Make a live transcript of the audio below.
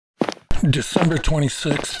December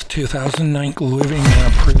 26th, 2009, living in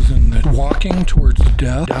a prison, that walking towards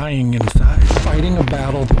death, dying inside, fighting a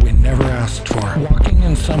battle that we never asked for, walking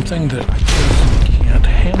in something that I just can't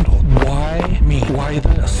handle. Why me? Why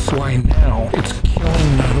this? Why now? It's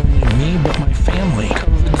killing not only me, but my family.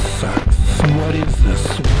 COVID sucks. What is this?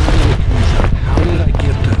 Where did it come from? How did I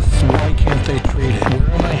get this? Why can't they treat it?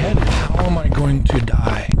 Where am I headed? How am I going to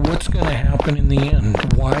die? What's going to happen in the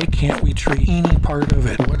end? Why can't we treat any part of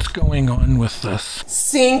it? What's going on with this?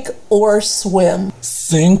 Sink or swim.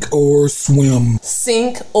 Sink or swim.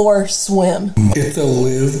 Sink or swim. It's a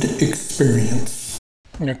lived experience.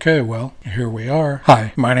 Okay, well, here we are.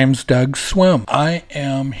 Hi, my name's Doug Swim. I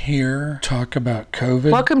am here to talk about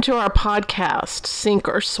COVID. Welcome to our podcast, Sink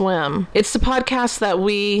or Swim. It's the podcast that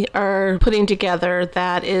we are putting together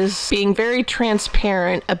that is being very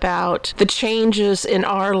transparent about the changes in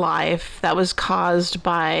our life that was caused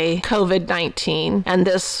by COVID-19 and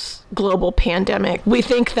this global pandemic. We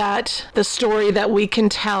think that the story that we can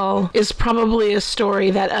tell is probably a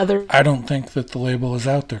story that others... I don't think that the label is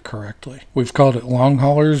out there correctly. We've called it long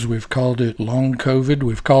haulers, we've called it long COVID,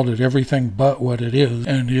 we've called it everything but what it is,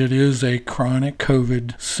 and it is a chronic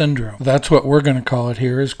COVID syndrome. That's what we're going to call it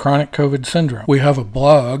here, is chronic COVID syndrome. We have a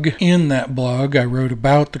blog. In that blog, I wrote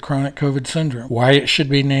about the chronic COVID syndrome, why it should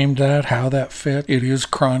be named that, how that fit. It is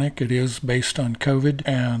chronic, it is based on COVID,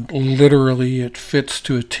 and literally it fits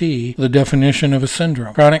to a T the definition of a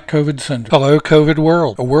syndrome. Chronic COVID syndrome. Hello, COVID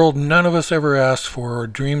world. A world none of us ever asked for or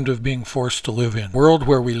dreamed of being forced to live in. A world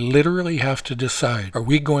where we literally have to decide, are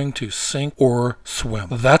we going to sink or swim?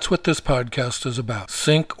 That's what this podcast is about.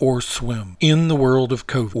 Sink or swim in the world of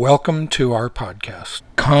COVID. Welcome to our podcast.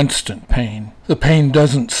 Constant pain. The pain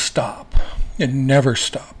doesn't stop. It never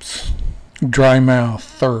stops. Dry mouth,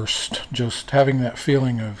 thirst, just having that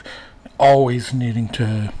feeling of always needing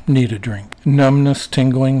to need a drink. Numbness,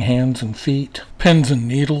 tingling hands and feet. Pins and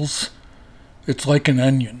needles. It's like an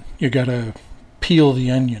onion. You gotta peel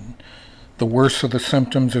the onion. The worst of the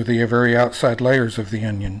symptoms are the very outside layers of the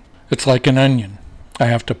onion. It's like an onion. I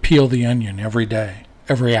have to peel the onion every day.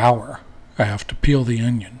 Every hour I have to peel the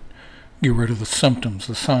onion. Get rid of the symptoms,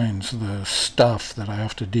 the signs, the stuff that I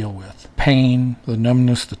have to deal with. Pain, the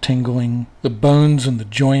numbness, the tingling, the bones and the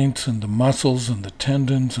joints and the muscles and the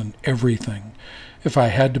tendons and everything. If I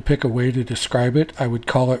had to pick a way to describe it, I would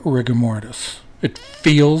call it rigor mortis. It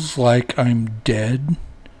feels like I'm dead,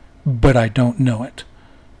 but I don't know it.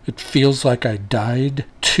 It feels like I died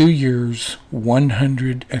 2 years,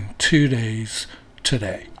 102 days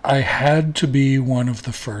today. I had to be one of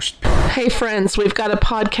the first people. Hey friends, we've got a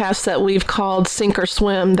podcast that we've called Sink or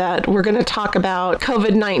Swim that we're going to talk about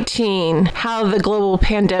COVID-19, how the global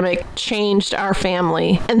pandemic changed our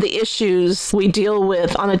family and the issues we deal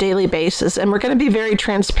with on a daily basis. And we're going to be very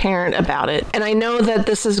transparent about it. And I know that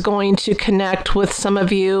this is going to connect with some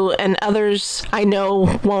of you, and others I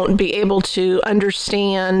know won't be able to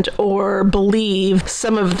understand or believe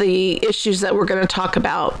some of the issues that we're going to talk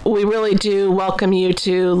about. We really do welcome you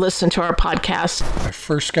to listen to our podcast. I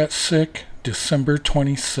first got sick December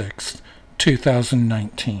 26th,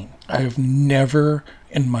 2019. I have never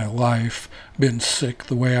in my life been sick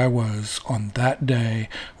the way I was on that day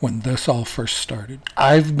when this all first started.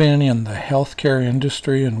 I've been in the healthcare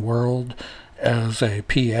industry and world as a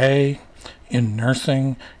PA, in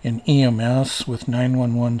nursing, in EMS with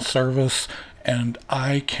 911 service, and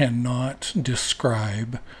I cannot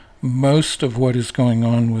describe most of what is going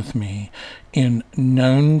on with me in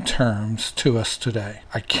known terms to us today.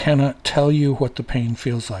 I cannot tell you what the pain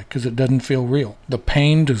feels like because it doesn't feel real. The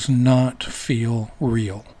pain does not feel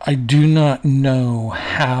real. I do not know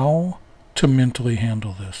how to mentally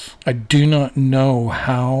handle this. I do not know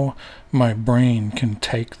how my brain can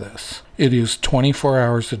take this. It is 24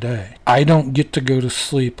 hours a day. I don't get to go to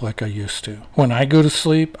sleep like I used to. When I go to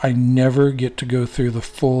sleep, I never get to go through the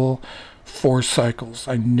full 4 cycles.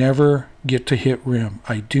 I never get to hit REM.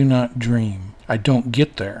 I do not dream. I don't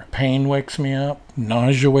get there. Pain wakes me up.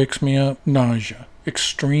 Nausea wakes me up. Nausea.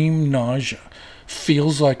 Extreme nausea.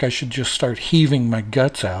 Feels like I should just start heaving my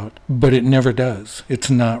guts out, but it never does. It's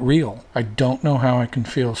not real. I don't know how I can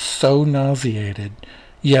feel so nauseated,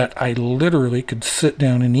 yet I literally could sit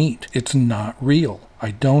down and eat. It's not real.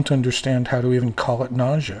 I don't understand how to even call it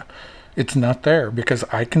nausea. It's not there because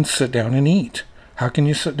I can sit down and eat. How can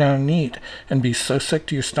you sit down and eat and be so sick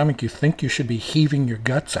to your stomach you think you should be heaving your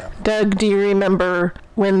guts out? Doug, do you remember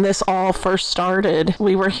when this all first started?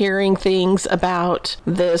 We were hearing things about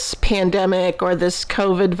this pandemic or this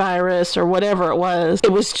COVID virus or whatever it was.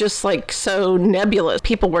 It was just like so nebulous.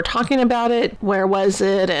 People were talking about it. Where was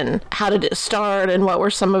it? And how did it start? And what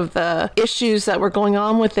were some of the issues that were going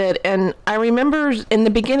on with it? And I remember in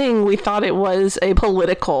the beginning, we thought it was a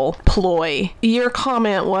political ploy. Your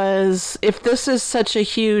comment was, if this is such a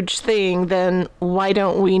huge thing, then why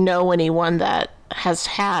don't we know anyone that has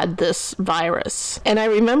had this virus? And I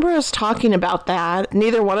remember us talking about that.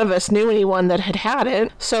 Neither one of us knew anyone that had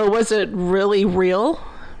it. So was it really real?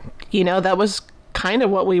 That was kind of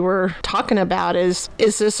what we were talking about. Is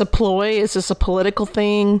this a ploy? Is this a political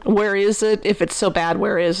thing? Where is it? If it's so bad,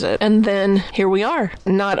 where is it? And then here we are.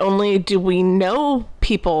 Not only do we know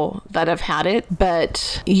people that have had it,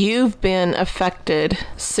 but you've been affected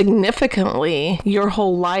significantly. Your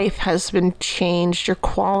whole life has been changed. Your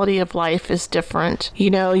quality of life is different.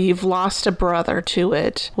 You've lost a brother to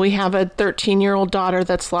it. We have a 13-year-old daughter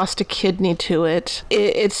that's lost a kidney to it.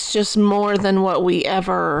 It's just more than what we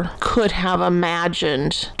ever could have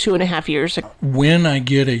imagined 2.5 years ago. When I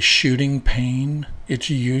get a shooting pain, it's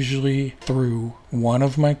usually through one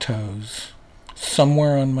of my toes,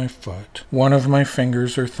 somewhere on my foot, one of my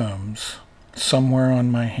fingers or thumbs, somewhere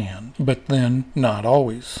on my hand. But then, not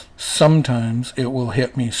always. Sometimes it will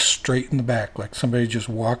hit me straight in the back, like somebody just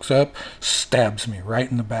walks up, stabs me right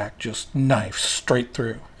in the back, just knife straight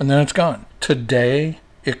through, and then it's gone. Today,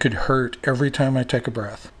 it could hurt every time I take a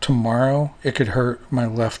breath. Tomorrow, it could hurt my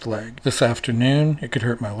left leg. This afternoon, it could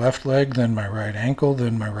hurt my left leg, then my right ankle,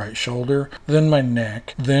 then my right shoulder, then my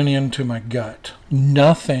neck, then into my gut.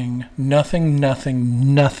 Nothing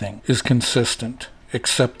is consistent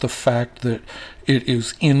except the fact that it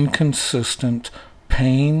is inconsistent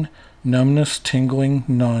pain, numbness, tingling,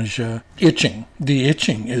 nausea, itching. The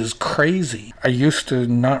itching is crazy. I used to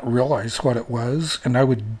not realize what it was, and I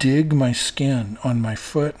would dig my skin on my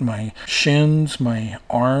foot, my shins, my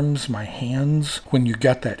arms, my hands, when you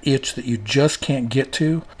got that itch that you just can't get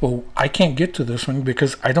to. Well, I can't get to this one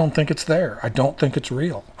because I don't think it's there. I don't think it's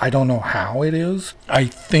real. I don't know how it is. I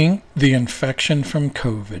think the infection from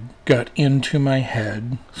COVID got into my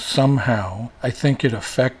head somehow. I think it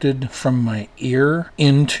affected from my ear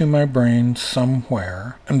into my brain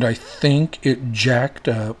somewhere, and I think it jacked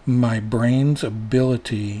up my brain's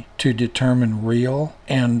ability to determine real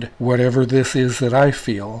and whatever this is that I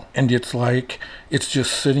feel. And it's like it's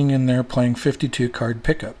just sitting in there playing 52 card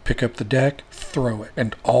pickup. Pick up the deck, throw it.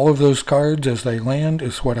 And all of those cards as they land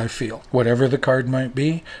is what I feel. Whatever the card might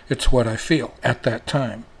be, it's what I feel at that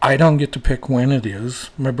time. I don't get to pick when it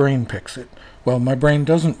is. My brain picks it. Well, my brain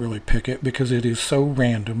doesn't really pick it because it is so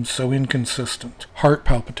random, so inconsistent. Heart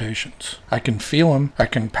palpitations. I can feel them. I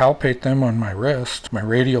can palpate them on my wrist. My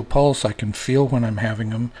radial pulse, I can feel when I'm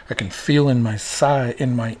having them. I can feel in my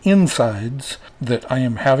insides that I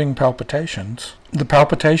am having palpitations. The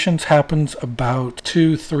palpitations happens about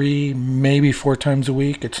 2, 3, maybe 4 times a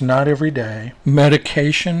week. It's not every day.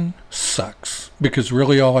 Medication sucks because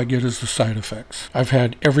really all I get is the side effects. I've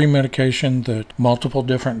had every medication that multiple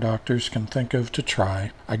different doctors can think of to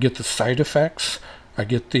try. I get the side effects. I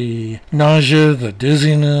get the nausea, the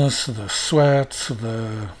dizziness, the sweats,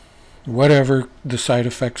 the whatever the side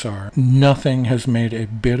effects are. Nothing has made a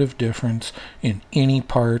bit of difference in any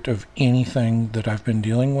part of anything that I've been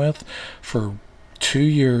dealing with for 2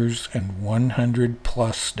 years and 100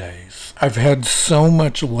 plus days. I've had so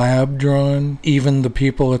much lab drawn, even the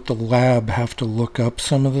people at the lab have to look up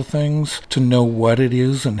some of the things to know what it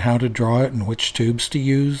is and how to draw it and which tubes to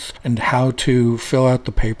use and how to fill out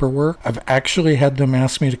the paperwork. I've actually had them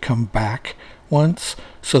ask me to come back once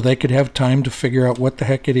so they could have time to figure out what the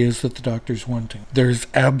heck it is that the doctor's wanting. There's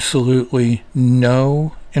absolutely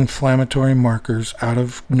no inflammatory markers out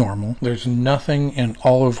of normal. There's nothing in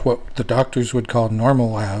all of what the doctors would call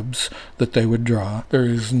normal labs that they would draw. There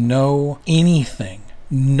is no anything,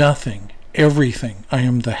 nothing, everything. I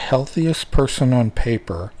am the healthiest person on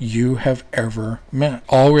paper you have ever met.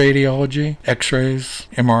 All radiology, x-rays,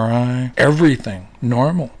 MRI, everything.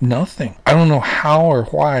 Normal. Nothing. I don't know how or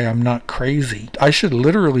why I'm not crazy. I should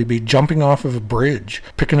literally be jumping off of a bridge,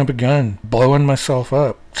 picking up a gun, blowing myself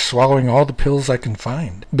up, swallowing all the pills I can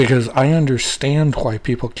find. Because I understand why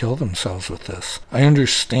people kill themselves with this. I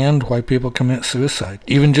understand why people commit suicide.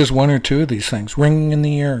 Even just 1 or 2 of these things, ringing in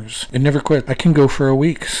the ears. It never quit. I can go for a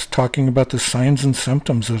week talking about the signs and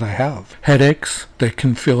symptoms that I have. Headaches. They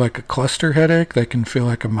can feel like a cluster headache. They can feel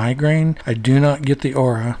like a migraine. I do not get the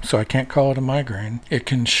aura, so I can't call it a migraine. spine. It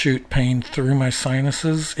can shoot pain through my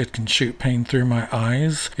sinuses. It can shoot pain through my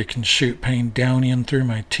eyes. It can shoot pain down in through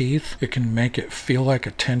my teeth. It can make it feel like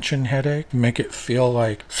a tension headache, make it feel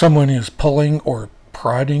like someone is pulling or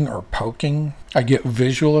prodding or poking. I get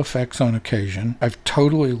visual effects on occasion. I've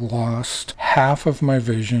totally lost half of my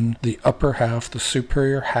vision, the upper half, the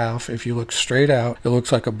superior half. If you look straight out, it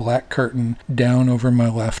looks like a black curtain down over my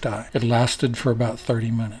left eye. It lasted for about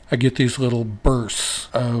 30 minutes. I get these little bursts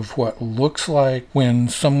of what looks like when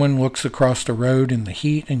someone looks across the road in the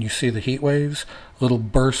heat and you see the heat waves, little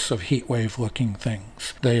bursts of heat wave looking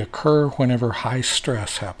things. They occur whenever high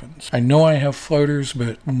stress happens. I know I have floaters,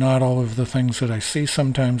 but not all of the things that I see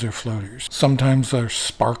sometimes are floaters. Sometimes they're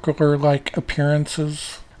sparkler-like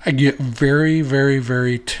appearances. I get very, very,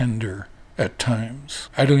 very tender at times.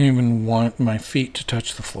 I don't even want my feet to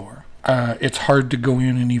touch the floor. It's hard to go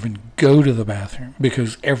in and even go to the bathroom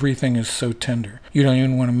because everything is so tender. You don't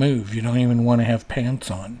even want to move. You don't even want to have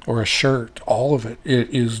pants on or a shirt. All of it. It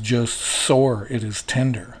is just sore. It is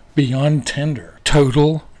tender. Beyond tender.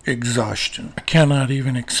 Total exhaustion. I cannot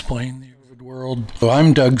even explain the COVID world. So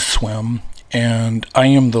I'm Doug Swim, and I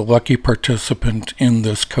am the lucky participant in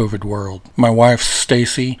this COVID world. My wife,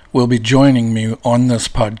 Staci, will be joining me on this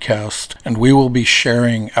podcast, and we will be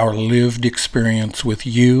sharing our lived experience with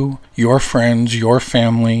you, your friends, your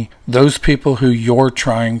family, those people who you're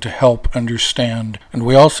trying to help understand. And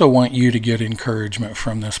we also want you to get encouragement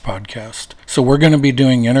from this podcast. So we're going to be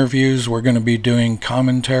doing interviews, we're going to be doing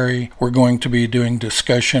commentary, we're going to be doing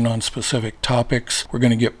discussion on specific topics. We're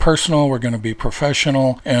going to get personal, we're going to be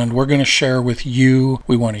professional, and we're going to share with you.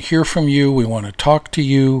 We want to hear from you, we want to talk to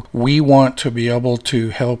you. We want to be able to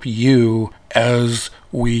help you as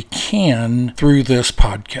we can through this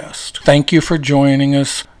podcast. Thank you for joining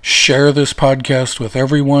us. Share this podcast with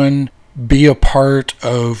everyone. Be a part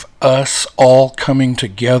of us all coming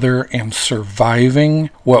together and surviving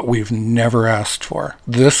what we've never asked for.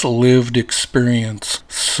 This lived experience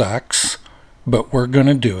sucks, but we're going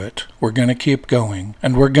to do it. We're going to keep going,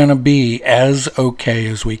 and we're going to be as okay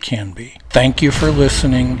as we can be. Thank you for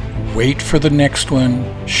listening. Wait for the next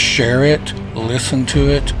one. Share it. Listen to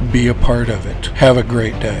it. Be a part of it. Have a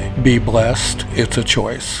great day. Be blessed. It's a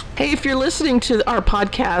choice. Hey, if you're listening to our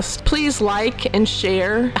podcast, please like and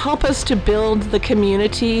share. Help us to build the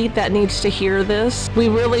community that needs to hear this. We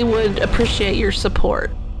really would appreciate your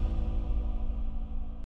support.